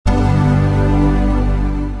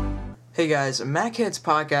Hey guys, MacHeads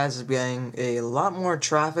podcast is getting a lot more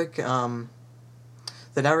traffic than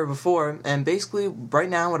ever before, and basically right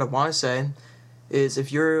now what I want to say is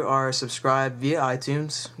if you are subscribed via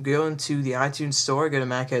iTunes, go into the iTunes store, go to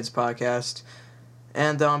MacHeads podcast,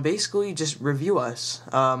 and basically just review us.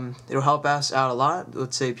 It'll help us out a lot.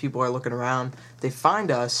 Let's say people are looking around, they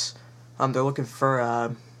find us, they're looking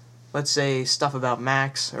for let's say stuff about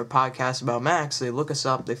Macs or podcasts about Macs, they look us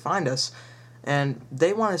up, they find us, and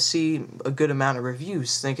they want to see a good amount of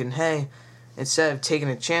reviews, thinking, hey, instead of taking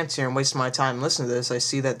a chance here and wasting my time listening to this, I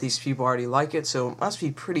see that these people already like it, so it must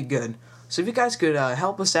be pretty good. So if you guys could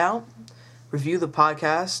help us out, review the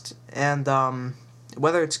podcast, and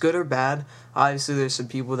whether it's good or bad, obviously there's some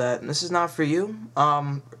people that this is not for you,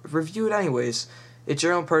 review it anyways. It's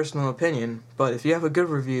your own personal opinion, but if you have a good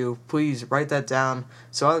review, please write that down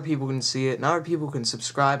so other people can see it and other people can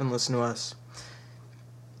subscribe and listen to us.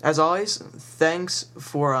 As always, thanks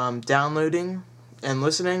for downloading and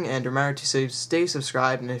listening, and remember to stay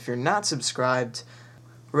subscribed, and if you're not subscribed,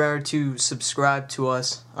 remember to subscribe to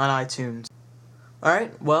us on iTunes.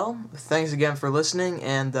 Alright, well, thanks again for listening,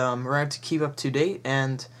 and remember to keep up to date,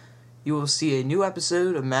 and you will see a new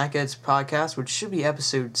episode of MacHeads Podcast, which should be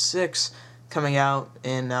episode 6, coming out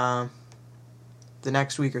in the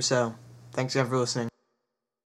next week or so. Thanks again for listening.